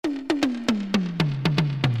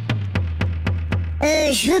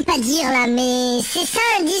Je veux pas dire là, mais c'est ça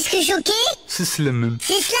un disque choqué? C'est cela même.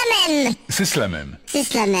 C'est cela même. C'est cela même. C'est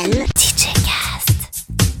cela même. DJ Kast.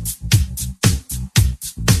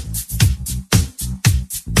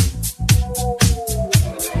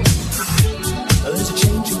 There's a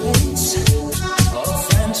change of pace, of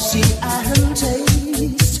fantasy and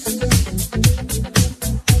taste.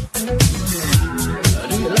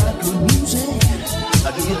 Do you like good music?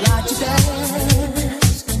 Do you like to dance?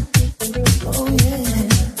 Oh yeah.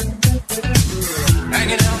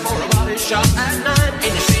 Hanging out for a body shop at night,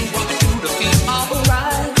 and you see what they do to feel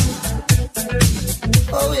alright.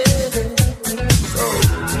 Oh yeah. So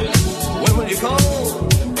when will you call?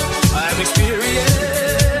 I'm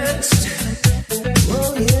experienced.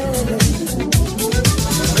 Oh yeah.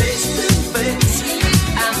 Face to face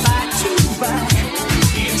and back to back,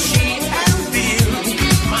 in sheet and feel,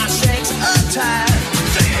 my shakes attack.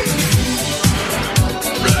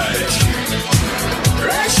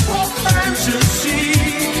 Rush for fantasy.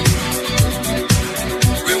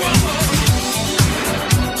 We want more.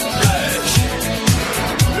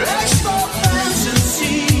 Rush for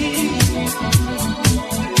fantasy.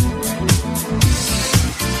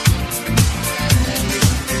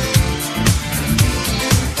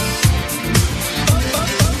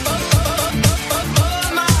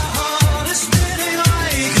 My heart is spinning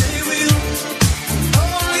like a wheel.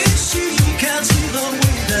 Only she can see the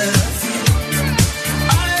way that I feel.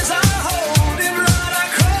 Eyes are holding right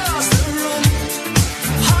across the room.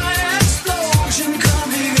 High explosion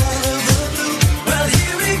coming out of the blue. Well,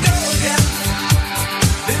 here we go again.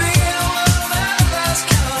 Living in a world that has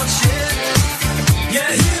cannot share.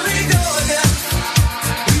 Yeah, here we go again.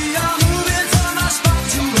 We are moving from a spark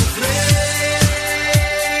to a flame.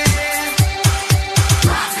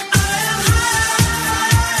 I am high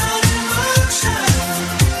on emotion.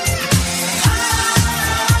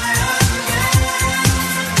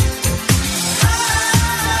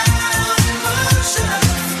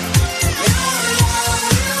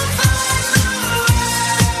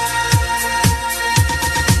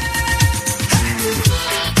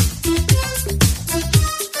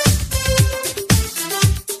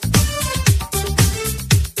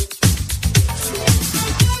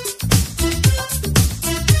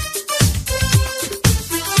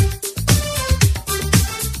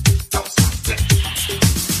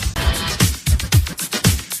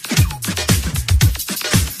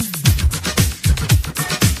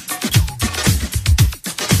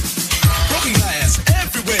 Broken glass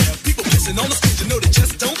everywhere. People pissing on the stage, you know they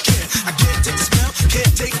just don't care. I can't take the smell,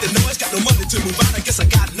 can't take the noise. Got no money to move out, I guess I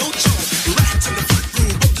got no choice. Rats in the front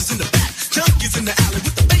room, roaches in the back, junkies in the alley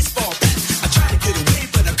with the baseball bat. I tried to get away,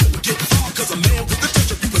 but I couldn't get far, 'cause a man with a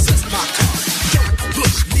touch of repossessed my car. Don't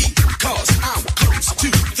push me, 'cause I'm close to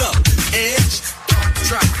the edge.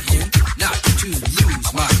 Trying not to lose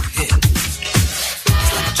my head.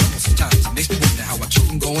 It's like a jungle sometimes, it makes me wonder how I keep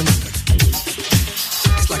from going under.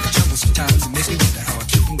 It's like a jungle sometimes, it makes me wonder how I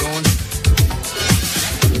keep from going under.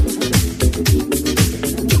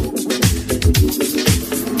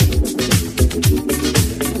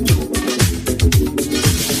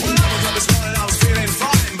 Well, I woke up this morning, I was feeling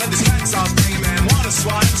fine, but this cat starts bringing man water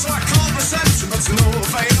swine. So I called reception, but to no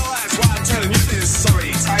avail. That's why I'm telling you this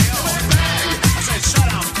sorry tale. Bang!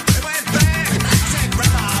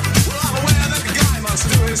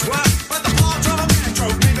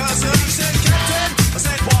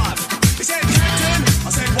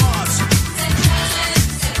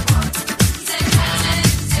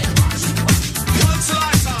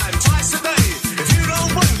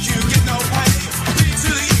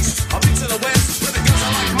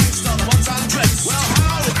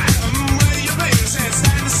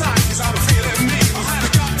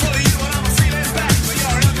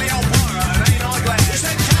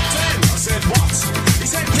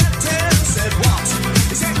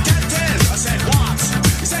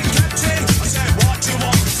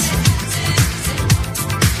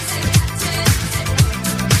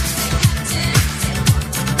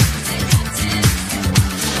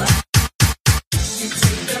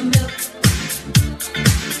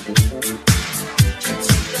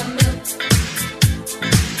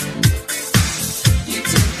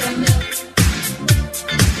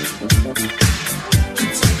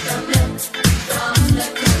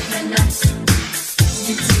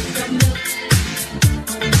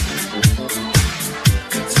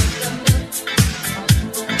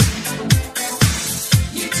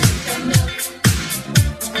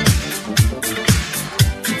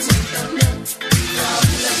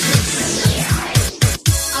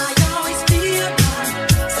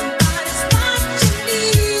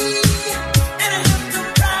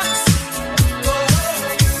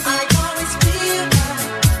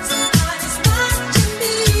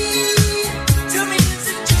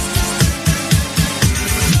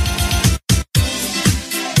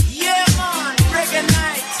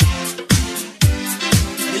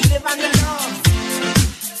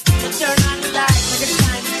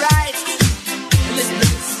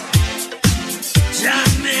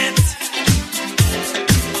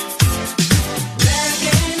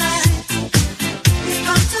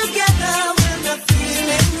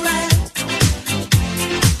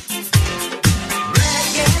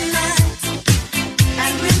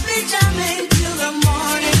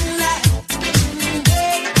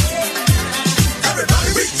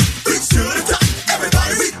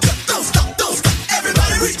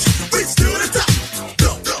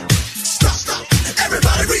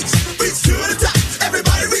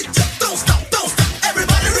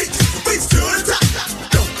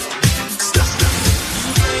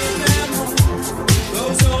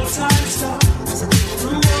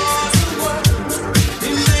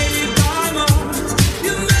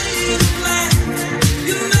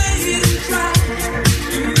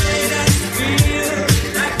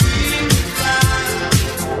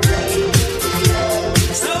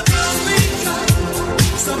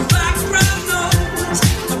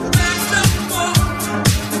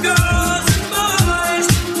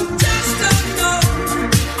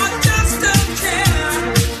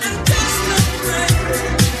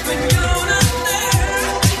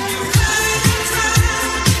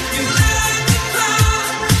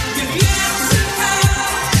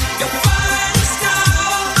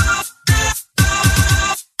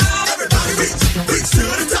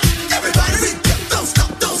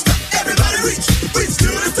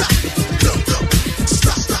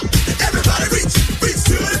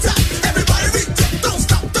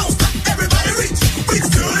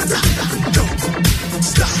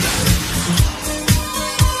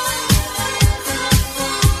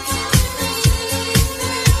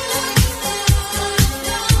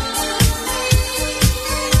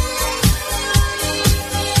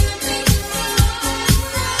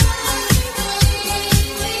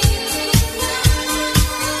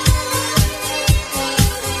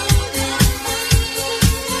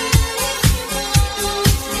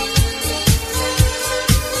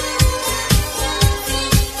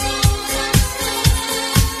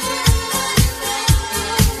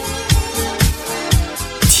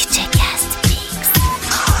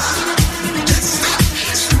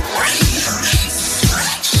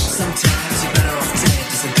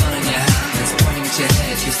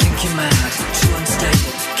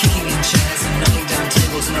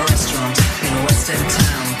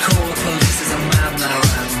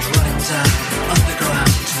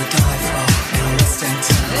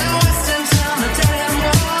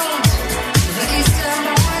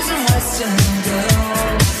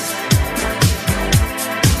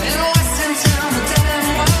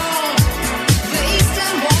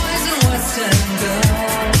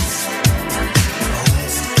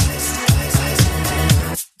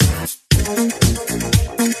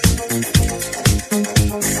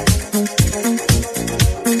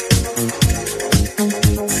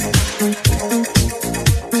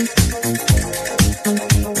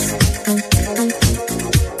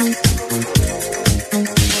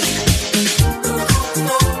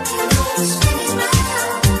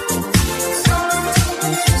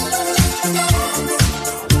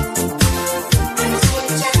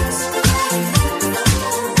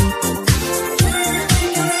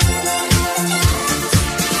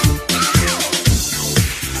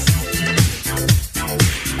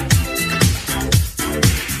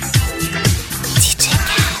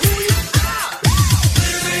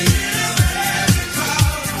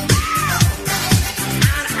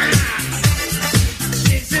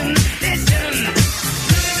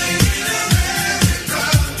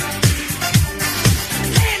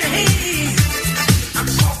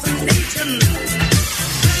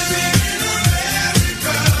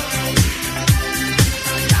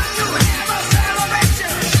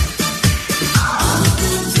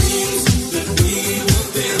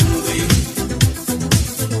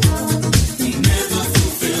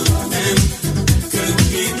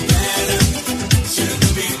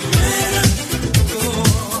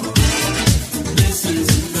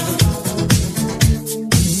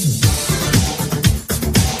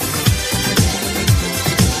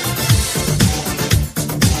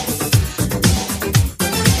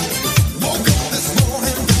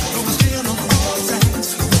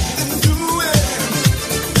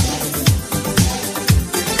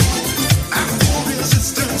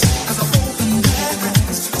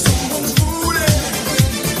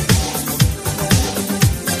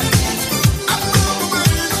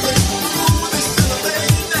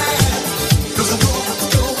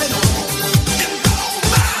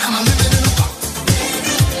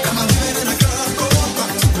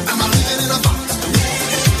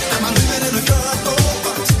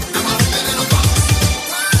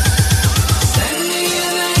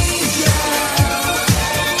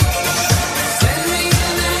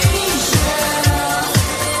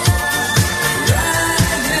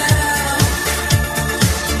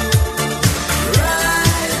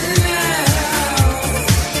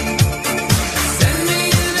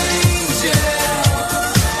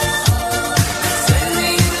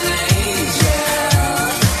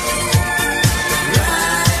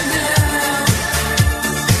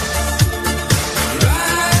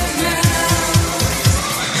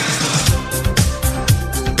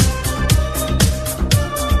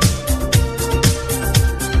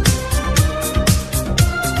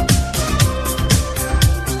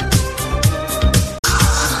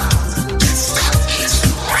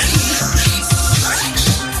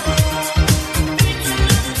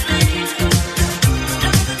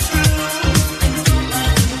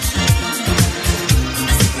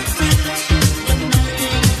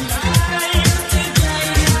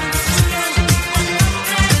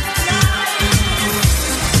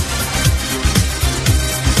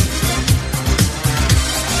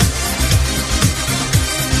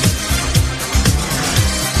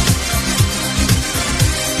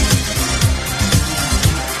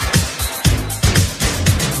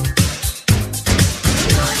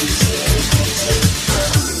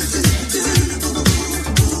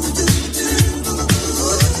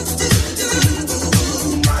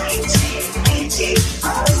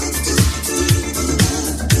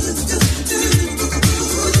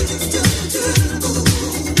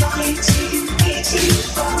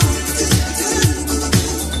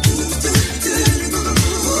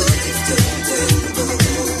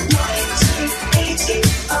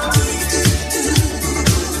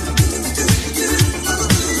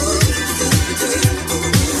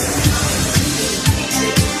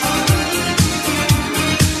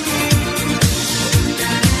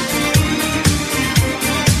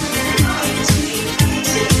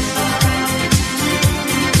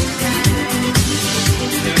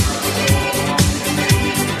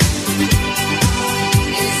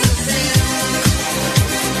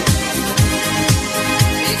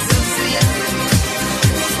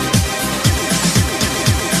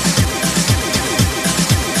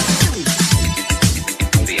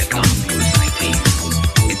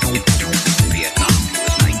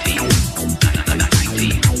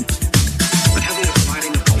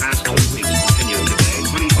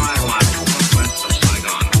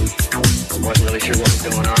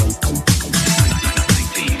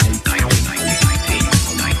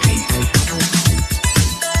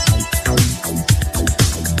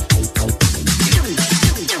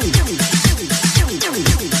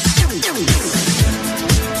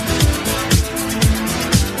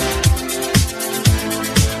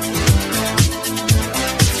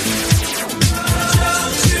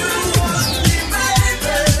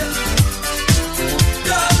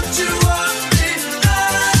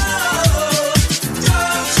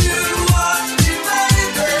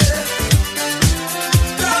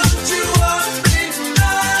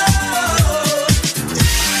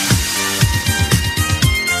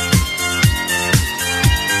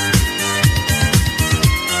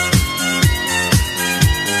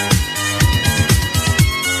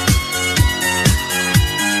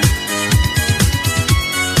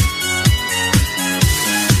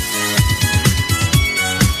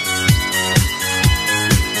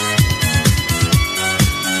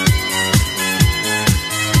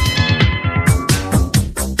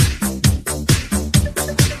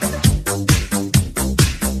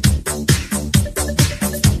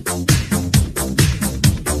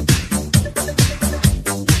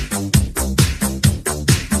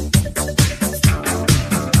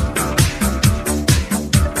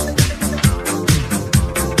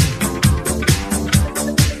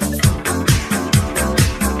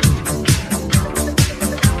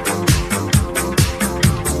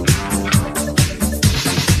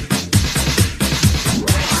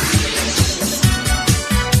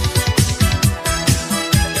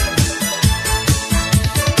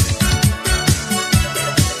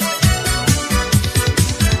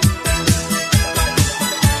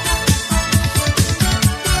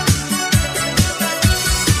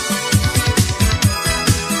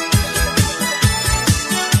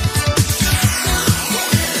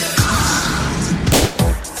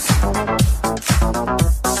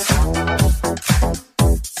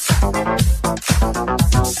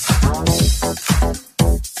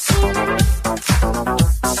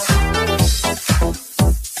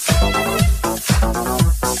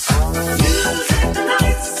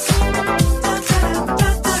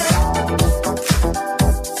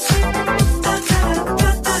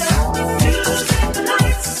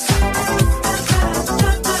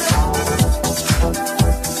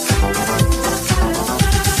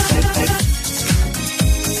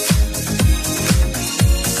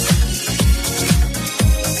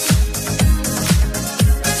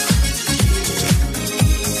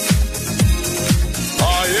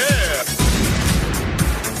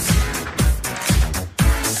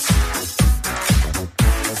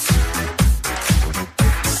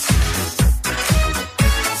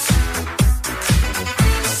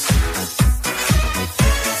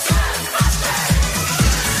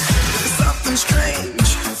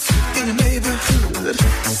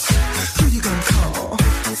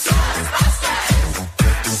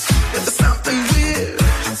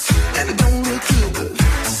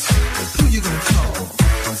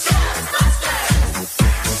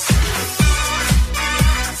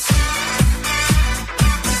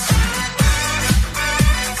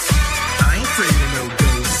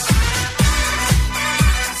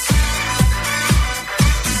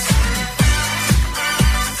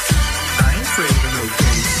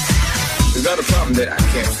 something that I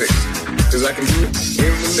can't fix. Cause I can do it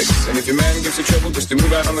in the mix. And if your man gives you trouble, just to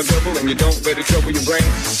move out on the double. And you don't let it trouble your brain.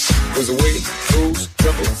 Cause away goes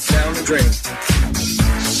trouble down the drain.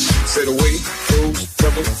 Said away goes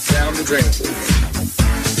trouble down the drain.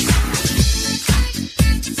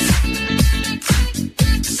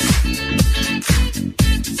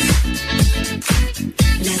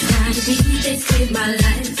 Last night a DJ saved my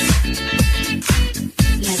life.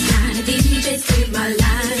 Last night a DJ saved my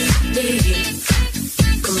life, yeah.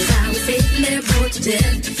 Cause I was sitting there bored to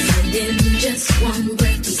death. And in just one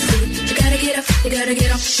breath he said, you gotta get up, you gotta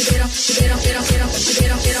get up, you get up, you get up, get up, get up, you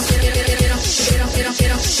get up, get up, get up, get up, get up, get up,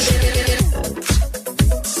 get up, get up, get up.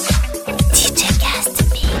 DJ Kast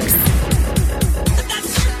mix.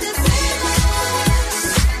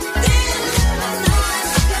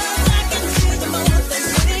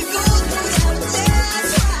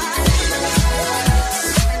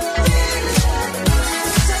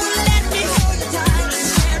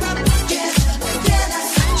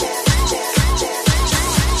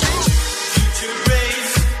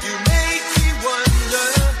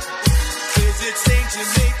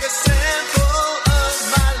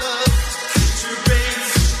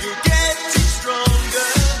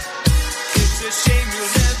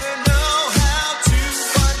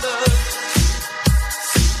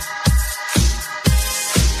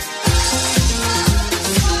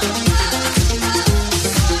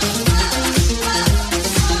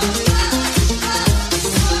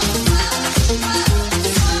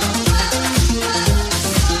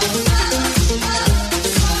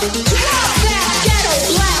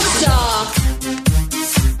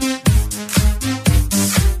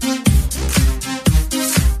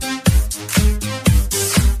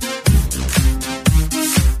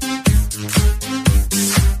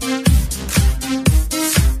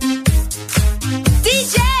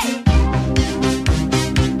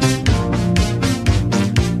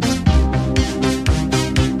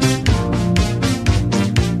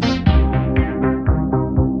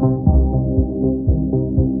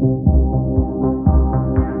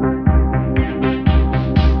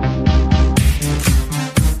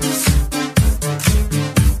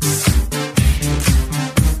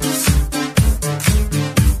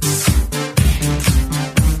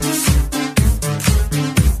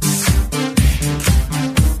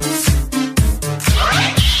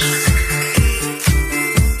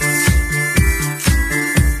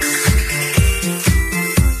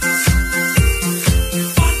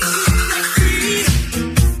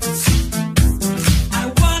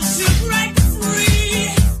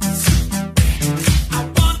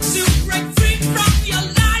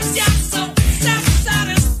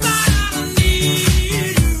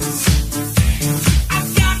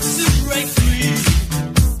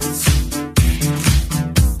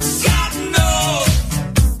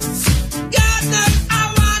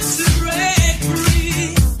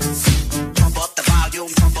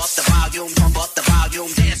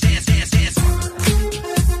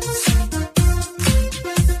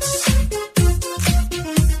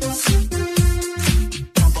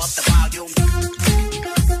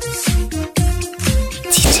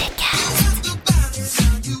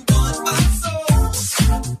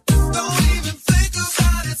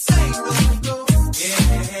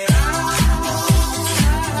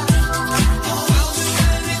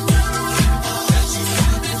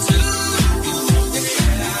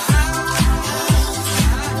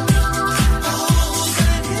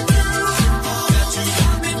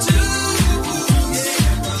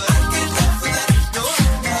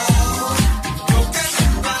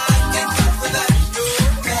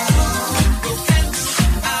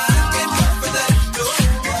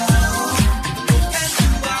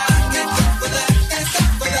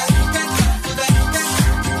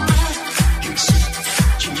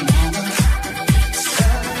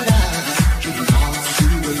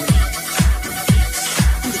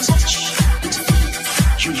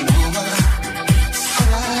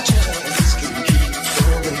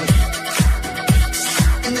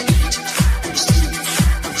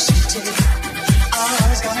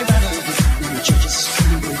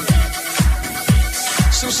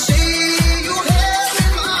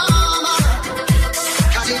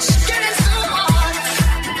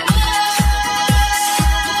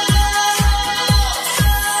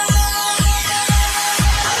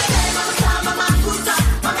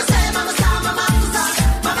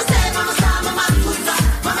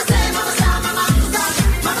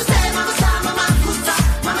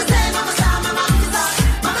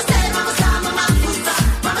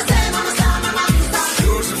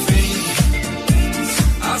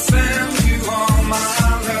 I say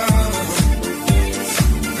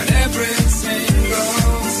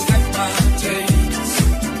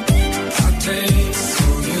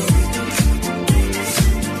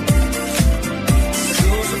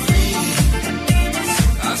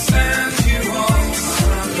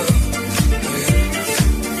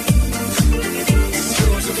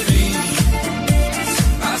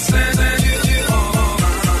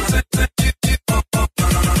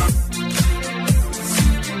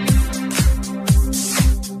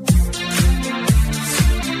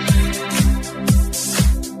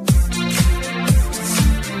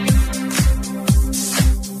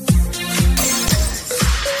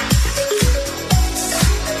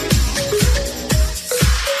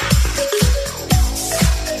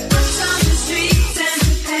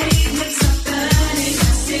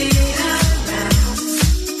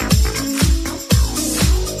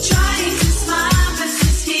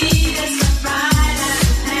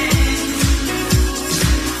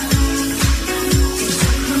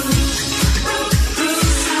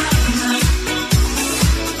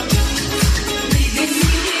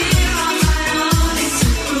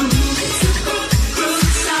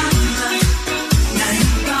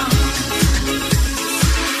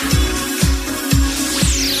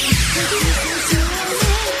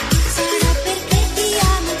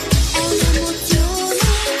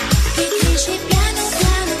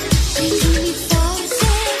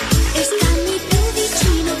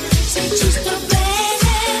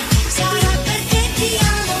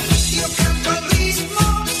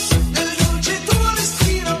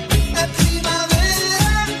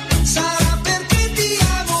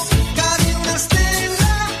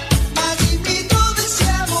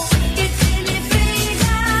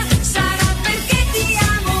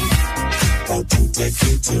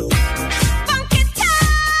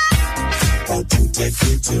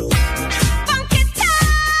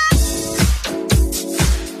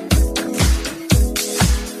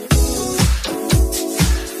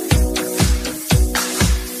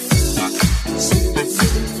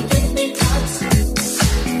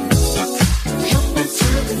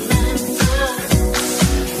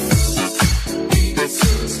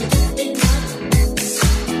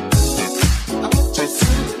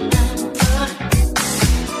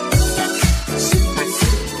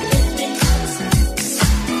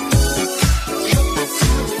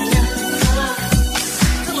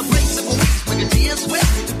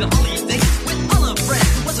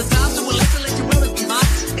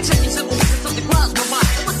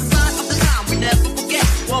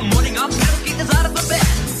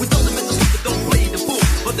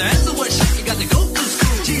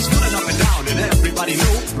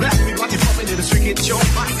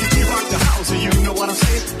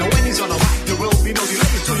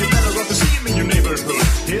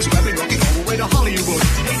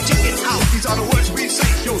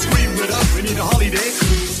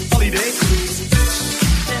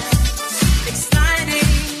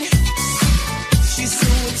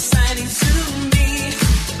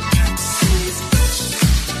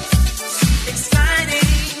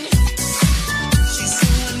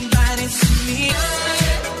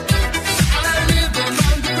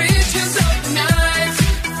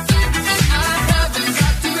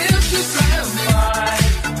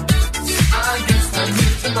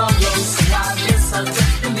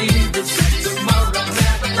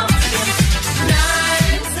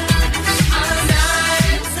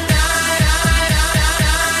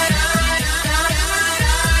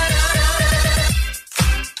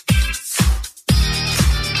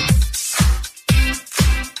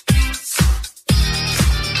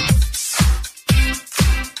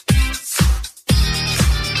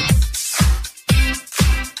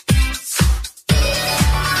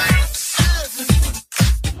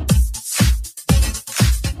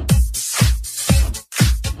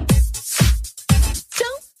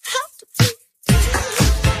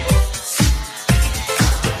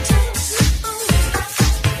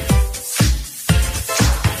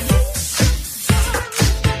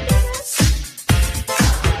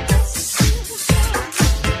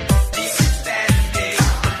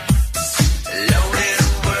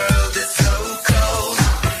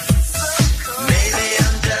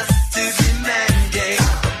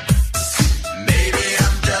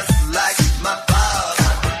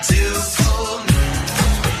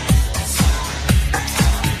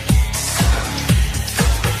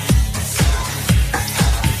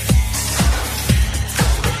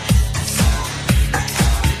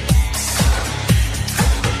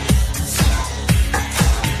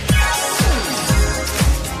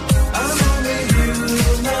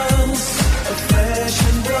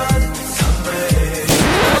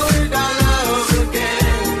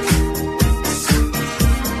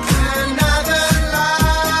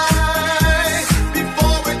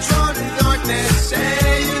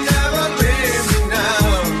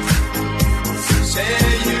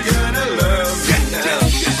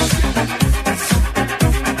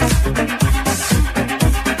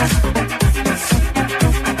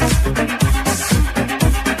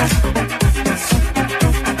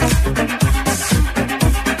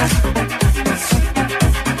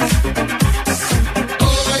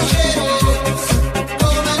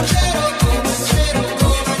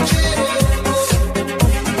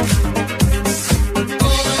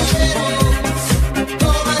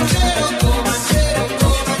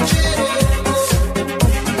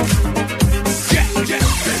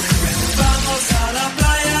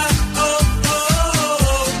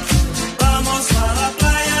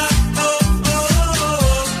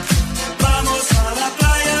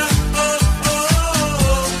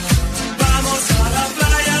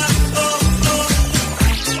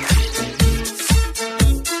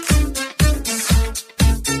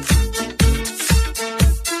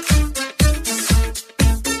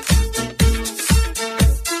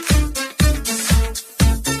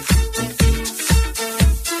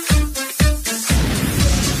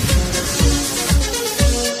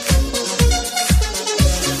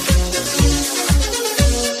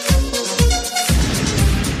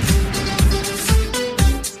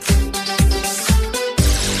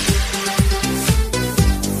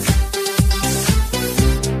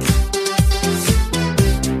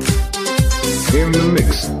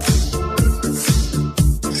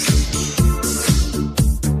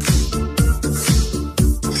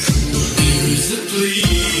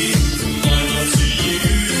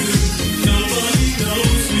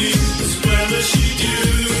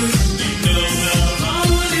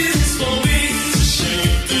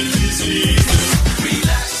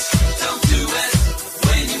Relax.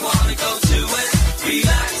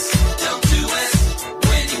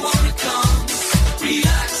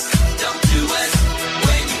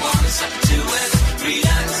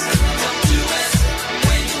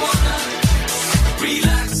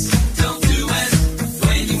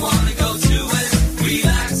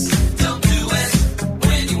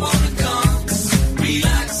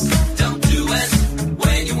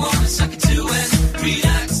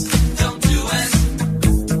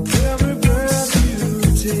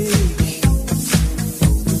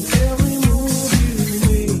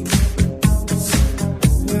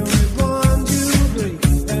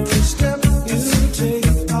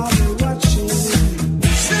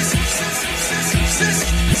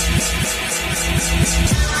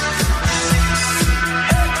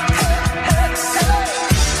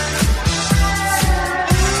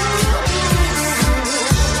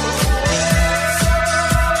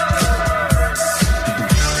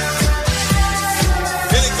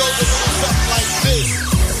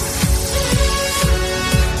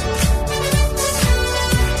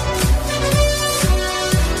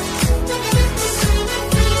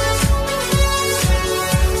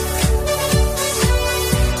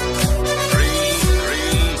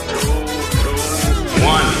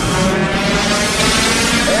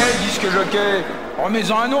 ok.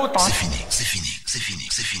 Remets-en un autre, hein. C'est fini.